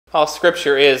All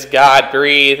Scripture is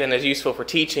God-breathed and is useful for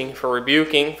teaching, for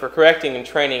rebuking, for correcting, and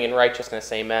training in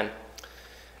righteousness. Amen.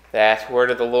 That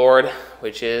word of the Lord,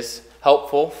 which is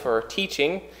helpful for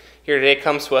teaching, here today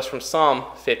comes to us from Psalm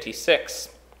 56.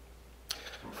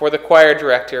 For the choir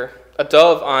director, a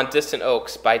dove on distant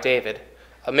oaks by David,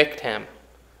 a miktam,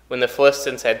 when the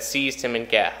Philistines had seized him in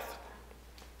Gath.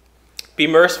 Be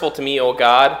merciful to me, O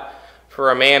God,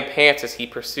 for a man pants as he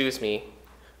pursues me.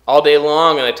 All day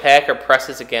long an attacker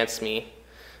presses against me.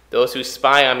 Those who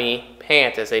spy on me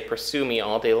pant as they pursue me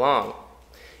all day long.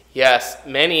 Yes,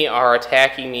 many are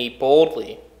attacking me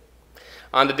boldly.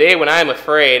 On the day when I am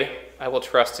afraid, I will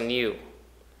trust in you.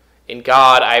 In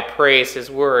God I praise his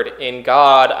word. In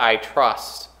God I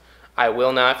trust. I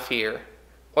will not fear.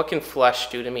 What can flesh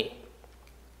do to me?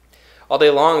 All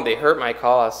day long they hurt my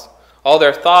cause. All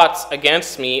their thoughts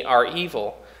against me are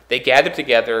evil. They gather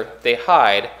together, they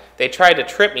hide. They try to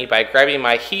trip me by grabbing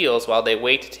my heels while they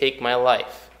wait to take my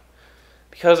life.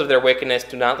 Because of their wickedness,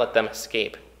 do not let them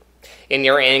escape. In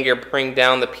your anger, bring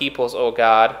down the peoples, O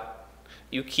God.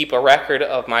 You keep a record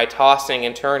of my tossing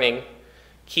and turning.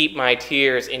 Keep my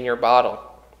tears in your bottle.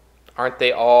 Aren't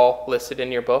they all listed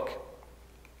in your book?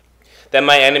 Then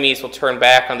my enemies will turn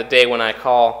back on the day when I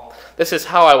call. This is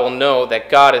how I will know that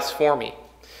God is for me.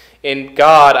 In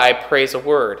God I praise a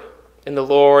word. In the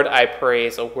Lord I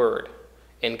praise a word.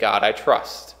 In God I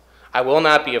trust. I will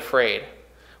not be afraid.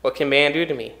 What can man do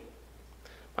to me?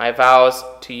 My vows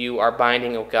to you are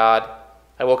binding, O God.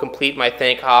 I will complete my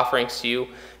thank offerings to you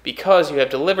because you have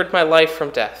delivered my life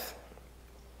from death.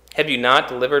 Have you not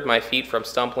delivered my feet from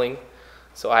stumbling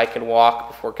so I can walk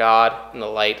before God in the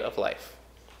light of life?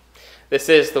 This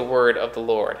is the word of the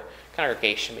Lord.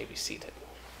 Congregation may be seated.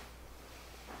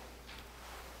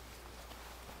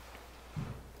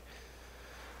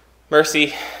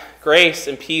 Mercy, grace,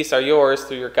 and peace are yours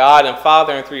through your God and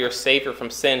Father and through your Savior from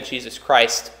sin, Jesus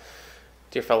Christ,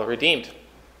 dear fellow redeemed.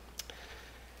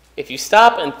 If you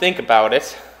stop and think about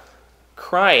it,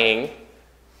 crying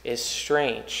is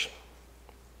strange.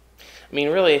 I mean,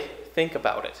 really think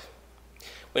about it.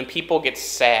 When people get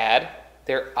sad,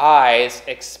 their eyes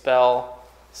expel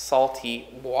salty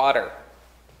water.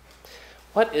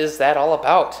 What is that all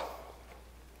about?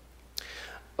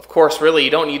 Of course, really,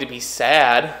 you don't need to be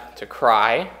sad to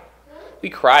cry. We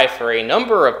cry for a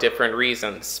number of different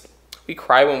reasons. We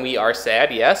cry when we are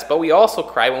sad, yes, but we also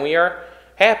cry when we are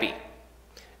happy.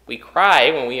 We cry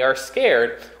when we are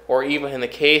scared, or even in the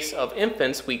case of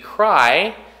infants, we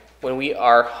cry when we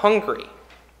are hungry.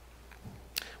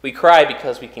 We cry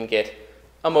because we can get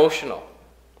emotional.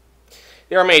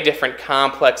 There are many different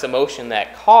complex emotions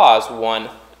that cause one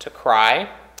to cry,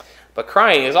 but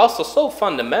crying is also so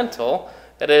fundamental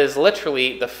that it is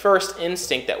literally the first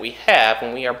instinct that we have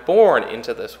when we are born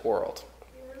into this world.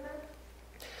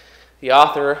 The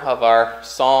author of our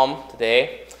psalm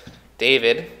today,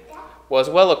 David, was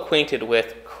well acquainted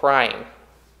with crying.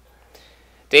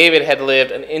 David had lived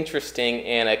an interesting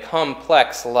and a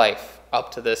complex life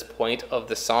up to this point of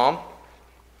the psalm.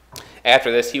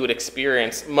 After this, he would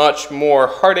experience much more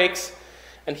heartaches,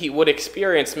 and he would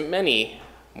experience many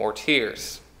more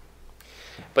tears.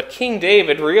 But King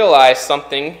David realized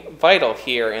something vital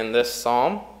here in this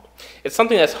psalm. It's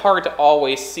something that's hard to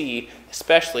always see,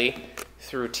 especially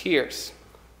through tears.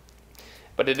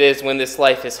 But it is when this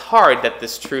life is hard that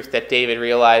this truth that David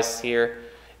realized here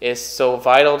is so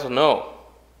vital to know.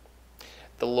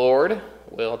 The Lord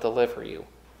will deliver you.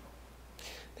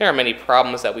 There are many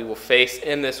problems that we will face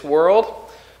in this world.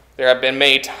 There have been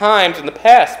many times in the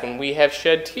past when we have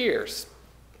shed tears.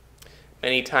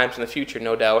 Many times in the future,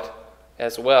 no doubt,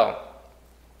 as well.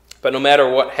 But no matter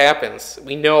what happens,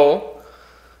 we know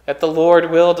that the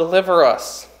Lord will deliver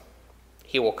us.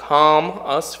 He will calm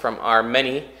us from our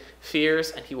many fears,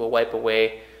 and he will wipe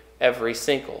away every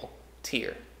single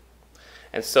tear.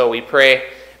 And so we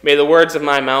pray, may the words of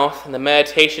my mouth and the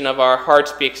meditation of our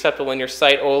hearts be acceptable in your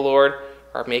sight, O Lord,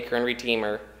 our Maker and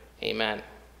Redeemer. Amen.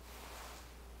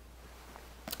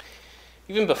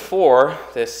 Even before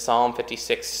this Psalm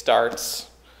 56 starts,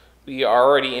 we are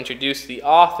already introduced to the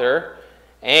author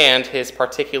and his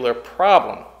particular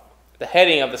problem. The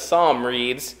heading of the psalm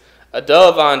reads, "A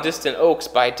dove on distant oaks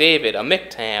by David, a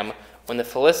miktam, when the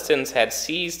Philistines had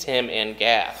seized him in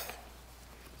Gath."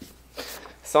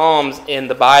 Psalms in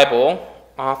the Bible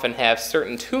often have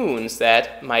certain tunes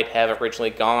that might have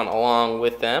originally gone along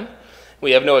with them.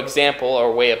 We have no example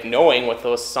or way of knowing what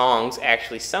those songs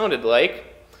actually sounded like,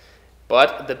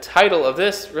 but the title of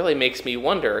this really makes me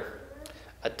wonder.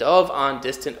 A dove on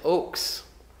distant oaks.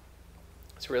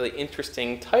 It's a really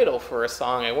interesting title for a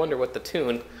song. I wonder what the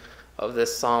tune of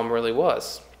this psalm really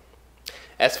was.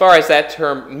 As far as that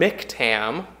term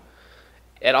miktam,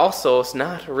 it also is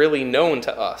not really known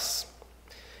to us.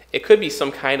 It could be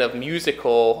some kind of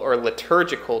musical or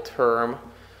liturgical term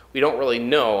we don't really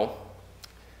know.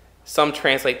 Some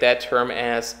translate that term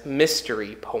as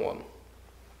mystery poem.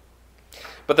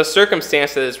 But the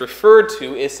circumstance that is referred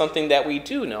to is something that we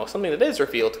do know, something that is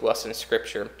revealed to us in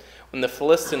Scripture, when the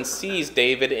Philistine sees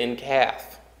David in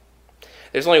Gath.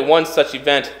 There's only one such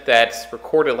event that's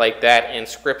recorded like that in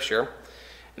Scripture.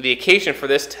 The occasion for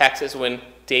this text is when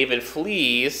David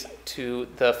flees to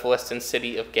the Philistine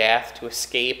city of Gath to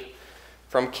escape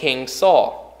from King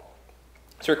Saul.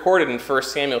 It's recorded in 1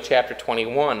 Samuel chapter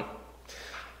 21.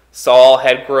 Saul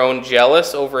had grown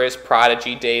jealous over his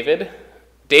prodigy David.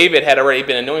 David had already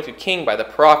been anointed king by the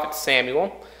prophet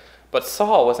Samuel, but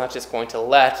Saul was not just going to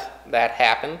let that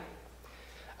happen.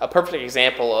 A perfect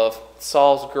example of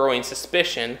Saul's growing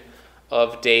suspicion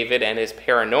of David and his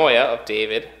paranoia of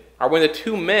David are when the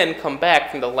two men come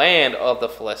back from the land of the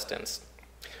Philistines.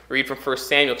 We read from 1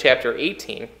 Samuel chapter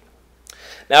 18.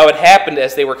 Now it happened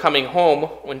as they were coming home,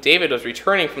 when David was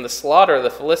returning from the slaughter of the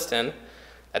Philistine,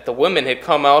 that the women had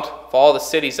come out of all the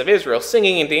cities of Israel,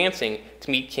 singing and dancing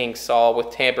to meet King Saul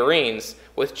with tambourines,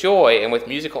 with joy, and with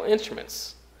musical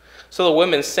instruments. So the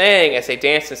women sang as they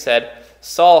danced and said,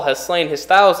 Saul has slain his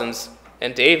thousands,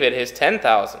 and David his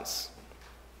 10,000s.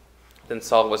 Then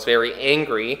Saul was very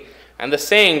angry, and the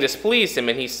saying displeased him,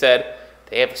 and he said,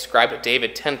 They have ascribed to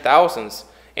David 10,000s,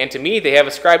 and to me they have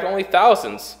ascribed only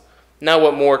thousands. Now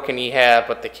what more can he have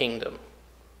but the kingdom?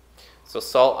 So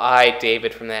Saul eyed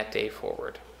David from that day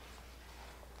forward.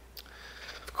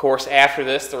 Of course, after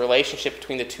this, the relationship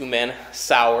between the two men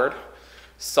soured.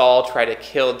 Saul tried to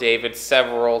kill David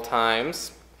several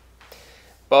times,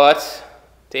 but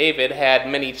David had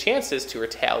many chances to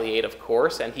retaliate, of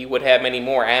course, and he would have many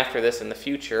more after this in the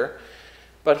future,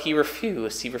 but he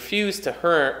refused. He refused to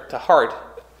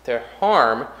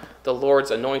harm the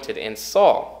Lord's anointed in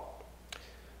Saul.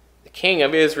 The king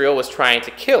of Israel was trying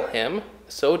to kill him,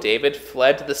 so David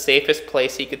fled to the safest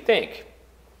place he could think.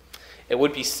 It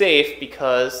would be safe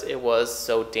because it was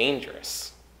so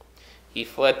dangerous. He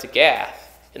fled to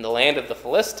Gath, in the land of the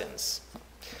Philistines.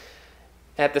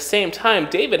 At the same time,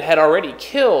 David had already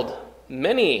killed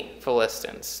many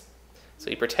Philistines, so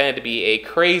he pretended to be a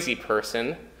crazy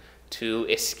person to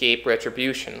escape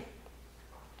retribution.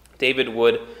 David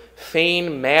would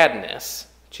feign madness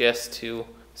just to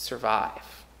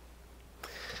survive.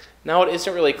 Now, it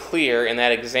isn't really clear in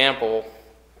that example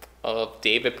of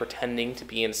David pretending to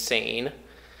be insane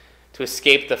to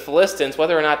escape the Philistines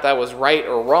whether or not that was right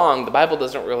or wrong. The Bible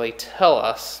doesn't really tell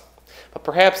us. But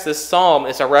perhaps this psalm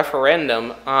is a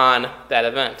referendum on that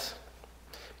event.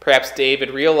 Perhaps David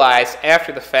realized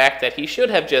after the fact that he should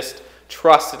have just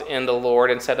trusted in the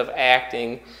Lord instead of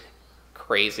acting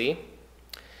crazy.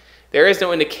 There is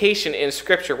no indication in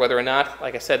Scripture whether or not,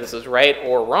 like I said, this is right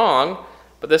or wrong,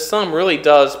 but this psalm really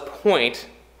does point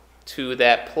to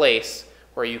that place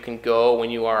where you can go when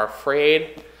you are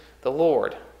afraid the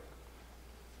Lord.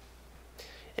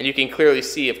 And you can clearly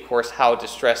see, of course, how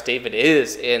distressed David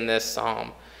is in this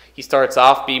psalm. He starts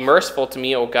off, Be merciful to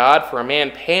me, O God, for a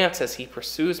man pants as he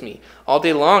pursues me. All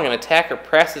day long an attacker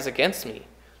presses against me.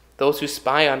 Those who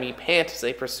spy on me pant as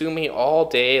they pursue me all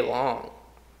day long.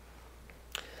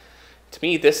 To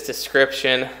me, this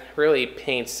description really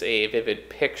paints a vivid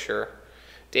picture.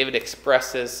 David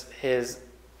expresses his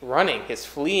running, his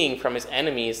fleeing from his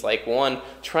enemies like one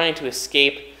trying to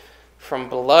escape from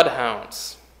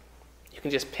bloodhounds. You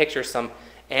can just picture some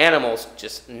animals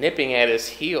just nipping at his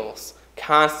heels,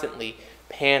 constantly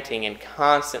panting and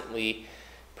constantly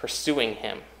pursuing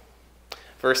him.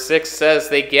 Verse 6 says,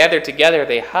 They gather together,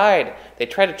 they hide. They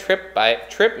try to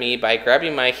trip me by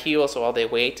grabbing my heels while they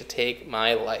wait to take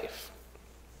my life.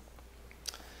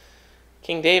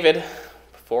 King David,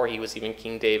 before he was even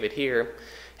King David here,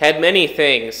 had many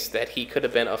things that he could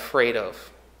have been afraid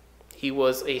of. He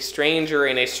was a stranger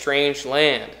in a strange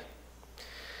land.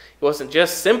 He wasn't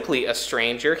just simply a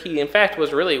stranger. He, in fact,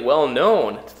 was really well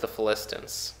known to the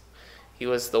Philistines. He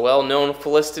was the well-known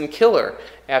Philistine killer.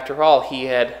 After all, he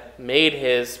had made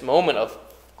his moment of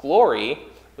glory,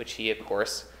 which he, of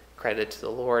course, credited to the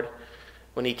Lord,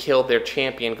 when he killed their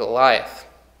champion Goliath.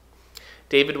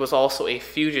 David was also a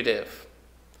fugitive.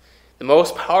 The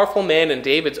most powerful man in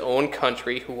David's own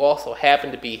country, who also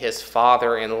happened to be his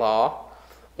father-in-law,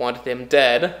 wanted him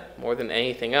dead more than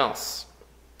anything else.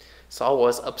 Saul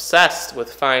was obsessed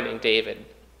with finding David.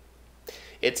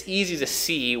 It's easy to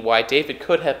see why David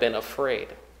could have been afraid.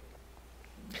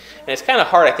 And it's kind of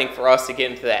hard, I think, for us to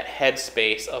get into that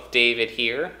headspace of David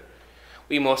here.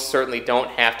 We most certainly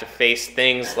don't have to face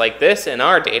things like this in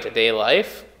our day-to-day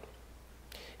life.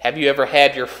 Have you ever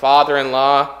had your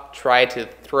father-in-law tried to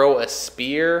throw a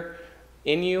spear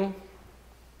in you?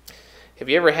 Have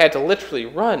you ever had to literally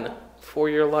run for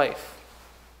your life?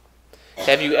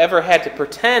 Have you ever had to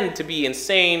pretend to be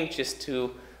insane just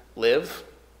to live?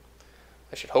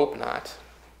 I should hope not.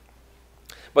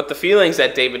 But the feelings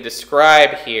that David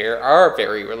described here are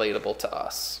very relatable to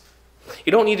us.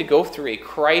 You don't need to go through a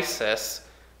crisis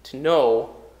to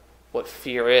know what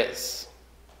fear is.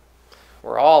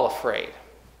 We're all afraid.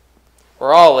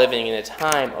 We're all living in a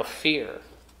time of fear.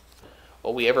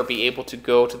 Will we ever be able to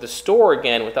go to the store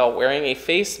again without wearing a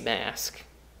face mask?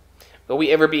 Will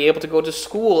we ever be able to go to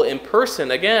school in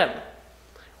person again?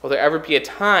 Will there ever be a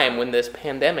time when this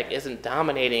pandemic isn't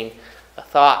dominating the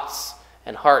thoughts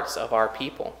and hearts of our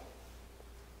people?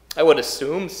 I would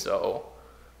assume so,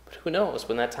 but who knows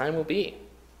when that time will be?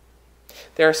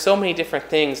 There are so many different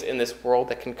things in this world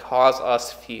that can cause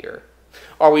us fear.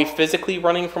 Are we physically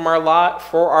running for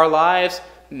our lives?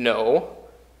 No,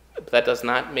 but that does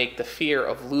not make the fear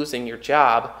of losing your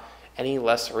job any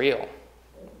less real.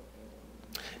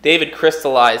 David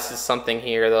crystallizes something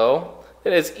here, though,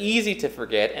 that is easy to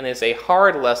forget and is a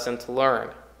hard lesson to learn.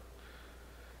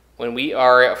 When we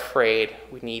are afraid,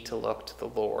 we need to look to the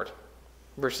Lord.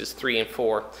 Verses 3 and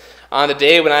 4. On the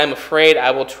day when I am afraid,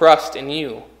 I will trust in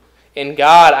you. In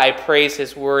God I praise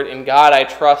his word. In God I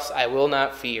trust. I will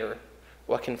not fear.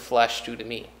 What can flesh do to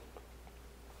me?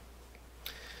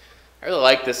 I really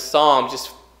like this psalm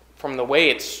just from the way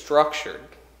it's structured.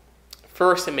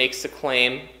 First, it makes the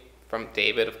claim from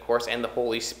David, of course, and the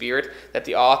Holy Spirit, that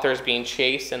the author is being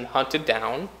chased and hunted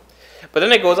down. But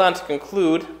then it goes on to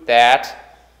conclude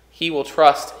that he will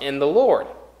trust in the Lord.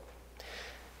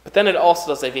 But then it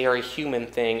also does a very human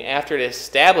thing. After it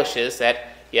establishes that,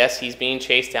 yes, he's being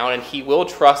chased down and he will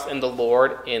trust in the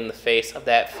Lord in the face of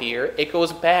that fear, it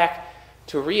goes back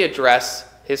to readdress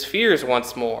his fears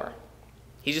once more.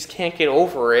 He just can't get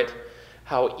over it,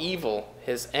 how evil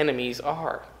his enemies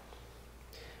are.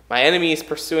 My enemy is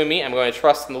pursuing me. I'm going to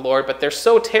trust in the Lord, but they're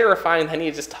so terrifying that I need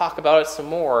to just talk about it some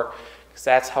more because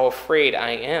that's how afraid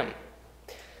I am.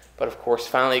 But of course,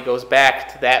 finally it goes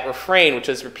back to that refrain, which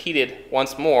is repeated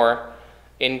once more.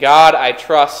 In God I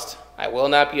trust. I will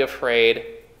not be afraid.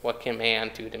 What can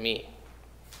man do to me?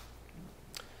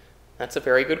 That's a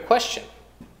very good question.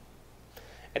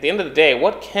 At the end of the day,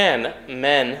 what can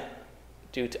men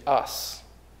do to us?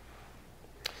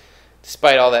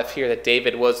 Despite all that fear that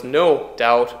David was no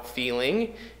doubt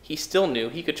feeling, he still knew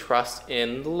he could trust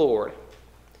in the Lord.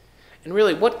 And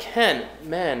really, what can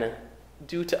men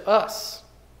do to us?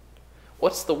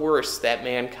 What's the worst that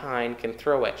mankind can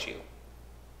throw at you?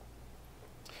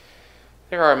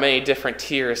 There are many different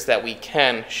tears that we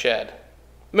can shed,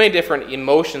 many different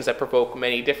emotions that provoke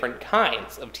many different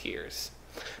kinds of tears.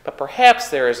 But perhaps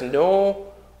there is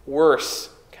no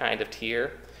worse kind of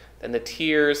tear than the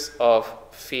tears of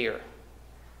fear.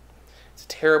 It's a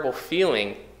terrible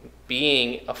feeling,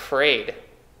 being afraid.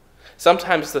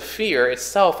 Sometimes the fear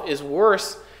itself is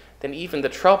worse than even the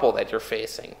trouble that you're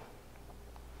facing.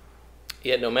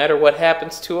 Yet no matter what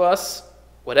happens to us,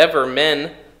 whatever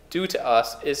men do to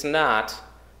us is not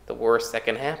the worst that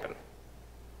can happen.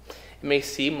 It may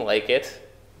seem like it.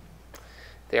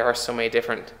 There are so many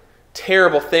different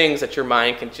terrible things that your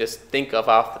mind can just think of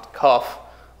off the cuff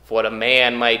of what a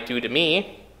man might do to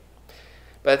me.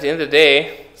 But at the end of the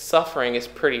day, suffering is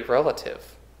pretty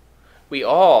relative. We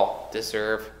all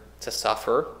deserve to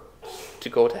suffer, to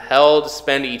go to hell, to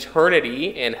spend eternity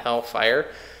in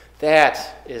hellfire.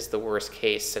 That is the worst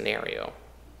case scenario.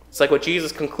 It's like what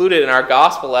Jesus concluded in our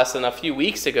gospel lesson a few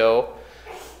weeks ago.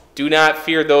 Do not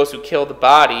fear those who kill the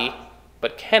body,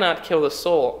 but cannot kill the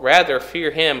soul. Rather,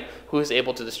 fear him who is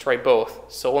able to destroy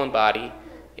both soul and body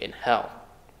in hell.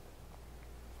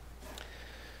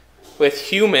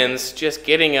 With humans, just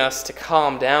getting us to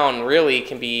calm down really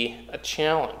can be a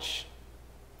challenge.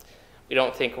 We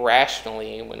don't think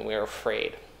rationally when we're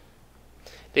afraid.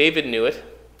 David knew it.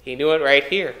 He knew it right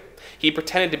here. He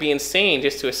pretended to be insane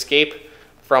just to escape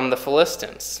from the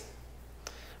Philistines.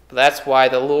 But that's why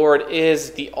the Lord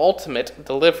is the ultimate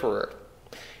deliverer.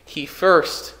 He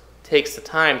first takes the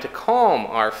time to calm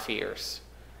our fears,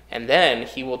 and then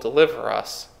he will deliver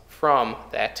us from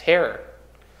that terror.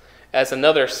 As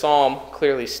another psalm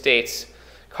clearly states,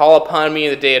 call upon me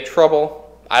in the day of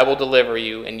trouble, I will deliver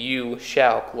you, and you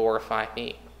shall glorify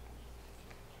me.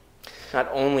 Not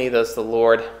only does the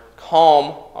Lord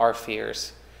calm our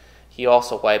fears, he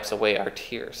also wipes away our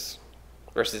tears.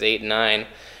 Verses 8 and 9,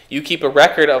 you keep a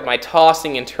record of my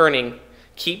tossing and turning,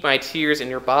 keep my tears in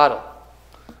your bottle.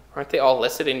 Aren't they all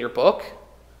listed in your book?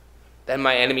 Then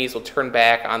my enemies will turn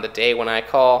back on the day when I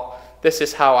call. This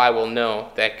is how I will know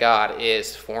that God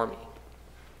is for me.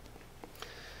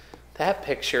 That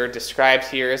picture described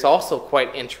here is also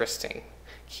quite interesting.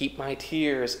 Keep my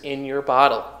tears in your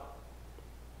bottle.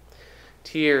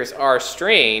 Tears are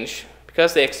strange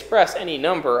because they express any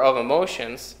number of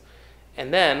emotions,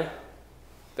 and then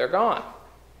they're gone.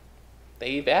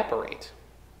 They evaporate.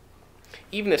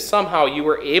 Even if somehow you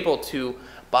were able to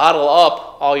bottle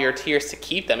up all your tears to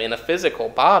keep them in a physical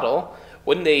bottle,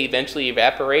 wouldn't they eventually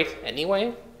evaporate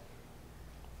anyway?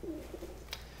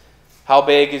 How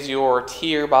big is your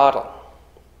tear bottle?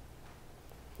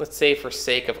 Let's say, for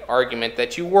sake of argument,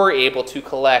 that you were able to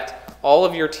collect all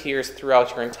of your tears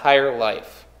throughout your entire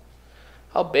life.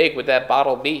 How big would that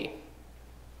bottle be?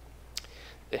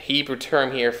 The Hebrew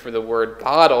term here for the word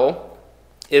bottle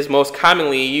is most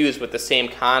commonly used with the same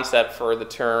concept for the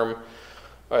term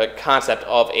or the concept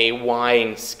of a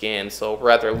wine skin, so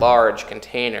rather large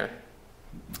container.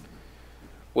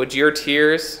 Would your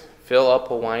tears fill up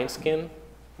a wineskin?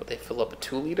 Would they fill up a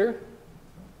 2-liter?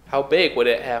 How big would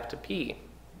it have to be?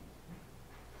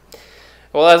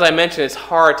 Well, as I mentioned, it's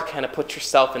hard to kind of put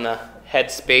yourself in the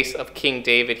headspace of King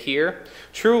David here.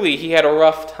 Truly, he had a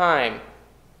rough time.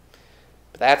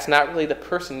 But that's not really the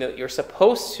person that you're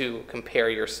supposed to compare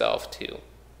yourself to.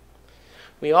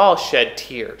 We all shed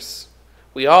tears.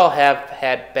 We all have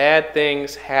had bad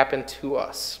things happen to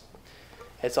us.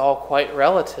 It's all quite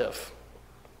relative.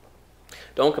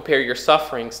 Don't compare your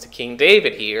sufferings to King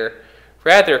David here.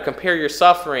 Rather, compare your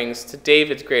sufferings to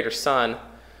David's greater son,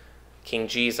 King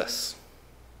Jesus.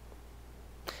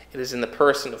 It is in the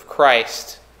person of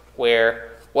Christ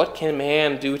where what can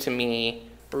man do to me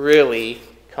really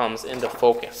comes into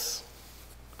focus.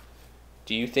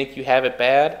 Do you think you have it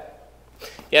bad?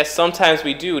 Yes, sometimes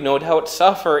we do no doubt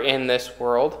suffer in this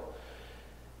world,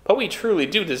 but we truly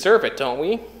do deserve it, don't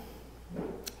we?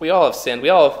 We all have sinned. We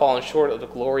all have fallen short of the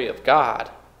glory of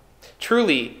God.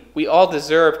 Truly, we all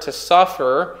deserve to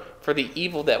suffer for the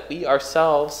evil that we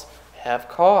ourselves have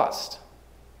caused.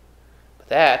 But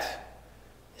that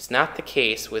is not the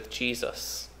case with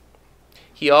Jesus.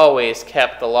 He always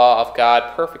kept the law of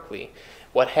God perfectly.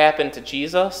 What happened to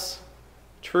Jesus?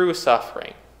 True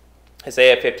suffering.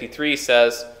 Isaiah 53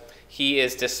 says, "He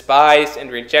is despised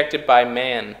and rejected by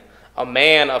men, a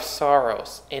man of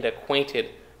sorrows and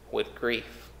acquainted with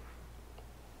grief."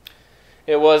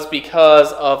 It was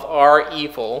because of our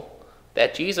evil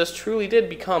that Jesus truly did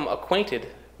become acquainted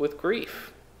with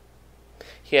grief.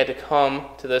 He had to come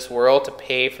to this world to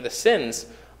pay for the sins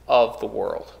of the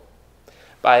world.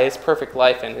 By his perfect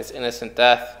life and his innocent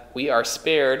death, we are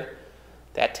spared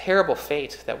that terrible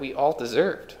fate that we all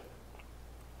deserved.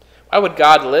 Why would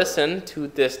God listen to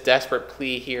this desperate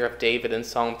plea here of David in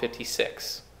Psalm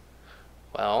 56?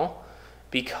 Well,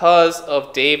 because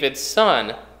of David's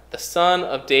son, the son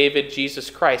of David, Jesus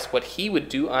Christ, what he would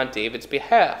do on David's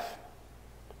behalf.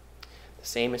 The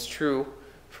same is true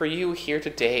for you here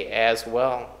today as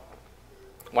well.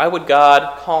 Why would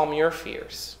God calm your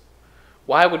fears?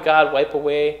 Why would God wipe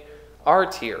away our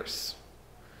tears?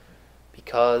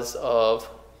 Because of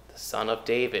the Son of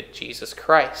David, Jesus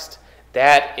Christ.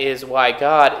 That is why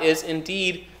God is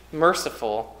indeed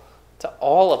merciful to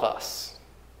all of us.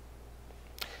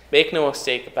 Make no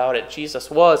mistake about it,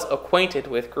 Jesus was acquainted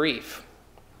with grief.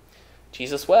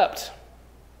 Jesus wept.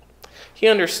 He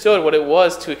understood what it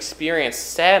was to experience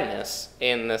sadness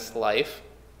in this life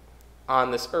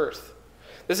on this earth.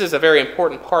 This is a very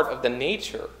important part of the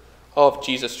nature of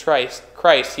Jesus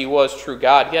Christ. He was true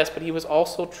God, yes, but he was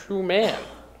also true man.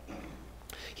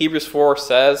 Hebrews 4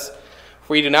 says,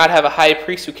 "For we do not have a high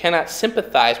priest who cannot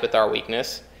sympathize with our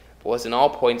weakness, but was in all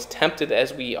points tempted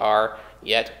as we are,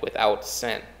 yet without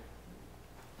sin."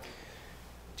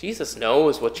 Jesus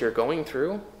knows what you're going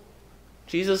through.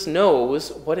 Jesus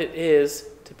knows what it is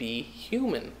to be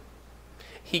human.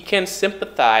 He can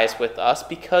sympathize with us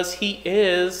because he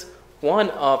is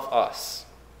one of us.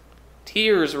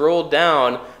 Tears rolled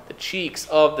down the cheeks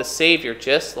of the Savior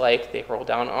just like they roll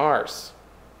down ours.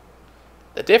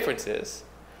 The difference is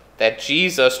that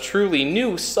Jesus truly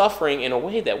knew suffering in a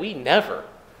way that we never,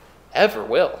 ever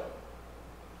will.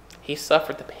 He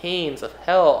suffered the pains of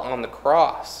hell on the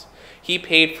cross. He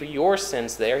paid for your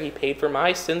sins there. He paid for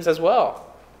my sins as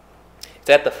well.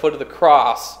 It's at the foot of the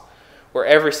cross where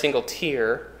every single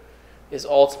tear is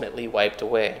ultimately wiped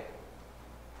away.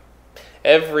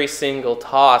 Every single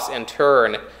toss and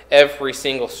turn, every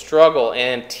single struggle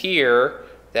and tear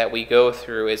that we go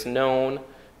through is known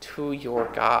to your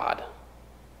God.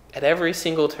 At every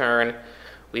single turn,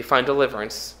 we find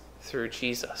deliverance through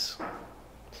Jesus.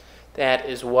 That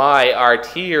is why our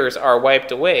tears are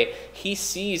wiped away. He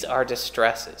sees our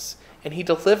distresses, and he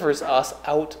delivers us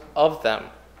out of them.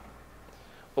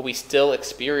 Will we still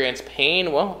experience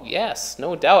pain? Well, yes,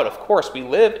 no doubt. Of course, we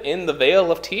live in the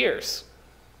vale of tears.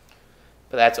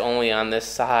 But that's only on this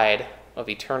side of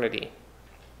eternity.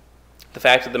 The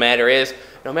fact of the matter is,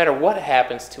 no matter what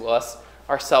happens to us,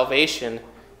 our salvation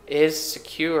is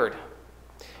secured.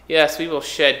 Yes, we will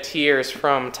shed tears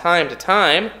from time to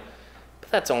time, but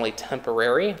that's only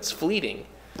temporary. It's fleeting.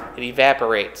 It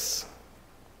evaporates.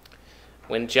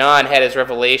 When John had his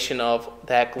revelation of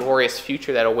that glorious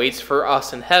future that awaits for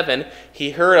us in heaven,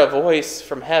 he heard a voice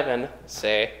from heaven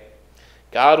say,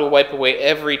 God will wipe away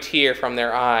every tear from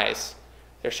their eyes.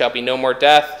 There shall be no more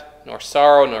death, nor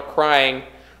sorrow, nor crying.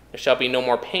 There shall be no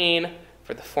more pain,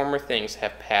 for the former things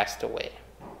have passed away.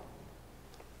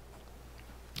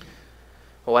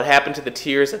 Well, what happened to the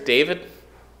tears of David?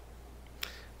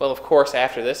 Well, of course,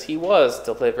 after this, he was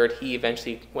delivered. He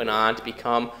eventually went on to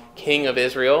become king of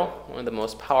Israel, one of the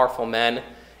most powerful men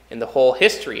in the whole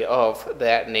history of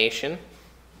that nation.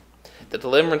 The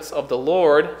deliverance of the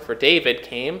Lord for David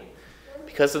came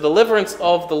because the deliverance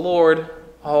of the Lord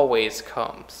always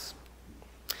comes.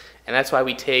 And that's why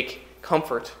we take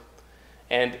comfort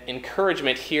and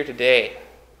encouragement here today.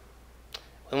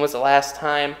 When was the last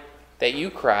time that you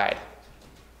cried?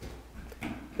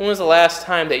 When was the last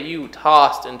time that you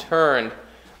tossed and turned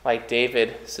like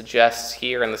David suggests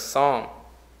here in the psalm?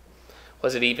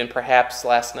 Was it even perhaps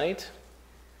last night?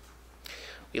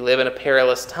 We live in a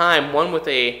perilous time, one with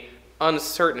an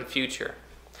uncertain future.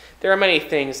 There are many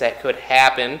things that could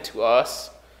happen to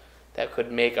us that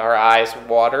could make our eyes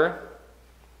water,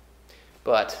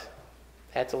 but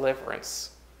that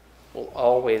deliverance will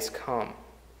always come.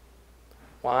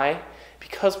 Why?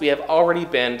 Because we have already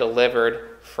been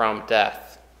delivered from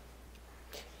death.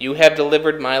 You have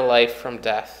delivered my life from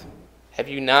death. Have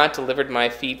you not delivered my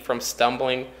feet from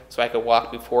stumbling so I could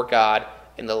walk before God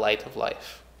in the light of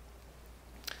life?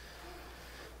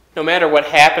 No matter what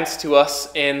happens to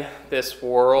us in this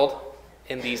world,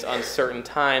 in these uncertain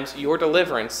times, your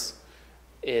deliverance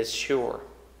is sure.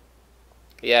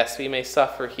 Yes, we may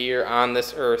suffer here on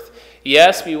this earth.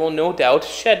 Yes, we will no doubt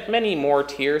shed many more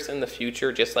tears in the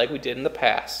future, just like we did in the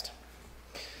past.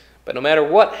 But no matter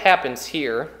what happens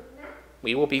here,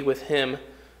 we will be with him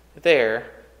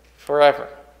there forever.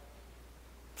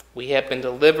 We have been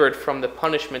delivered from the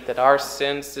punishment that our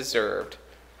sins deserved.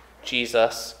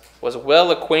 Jesus was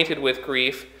well acquainted with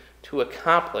grief to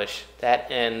accomplish that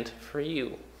end for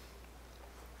you.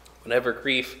 Whatever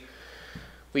grief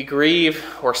we grieve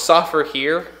or suffer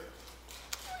here,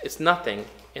 it's nothing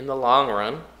in the long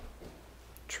run.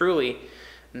 Truly,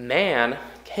 man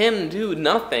can do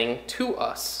nothing to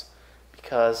us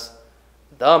because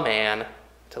the man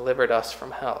delivered us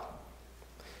from hell.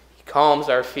 He calms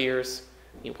our fears.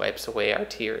 He wipes away our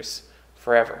tears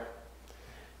forever.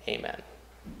 Amen.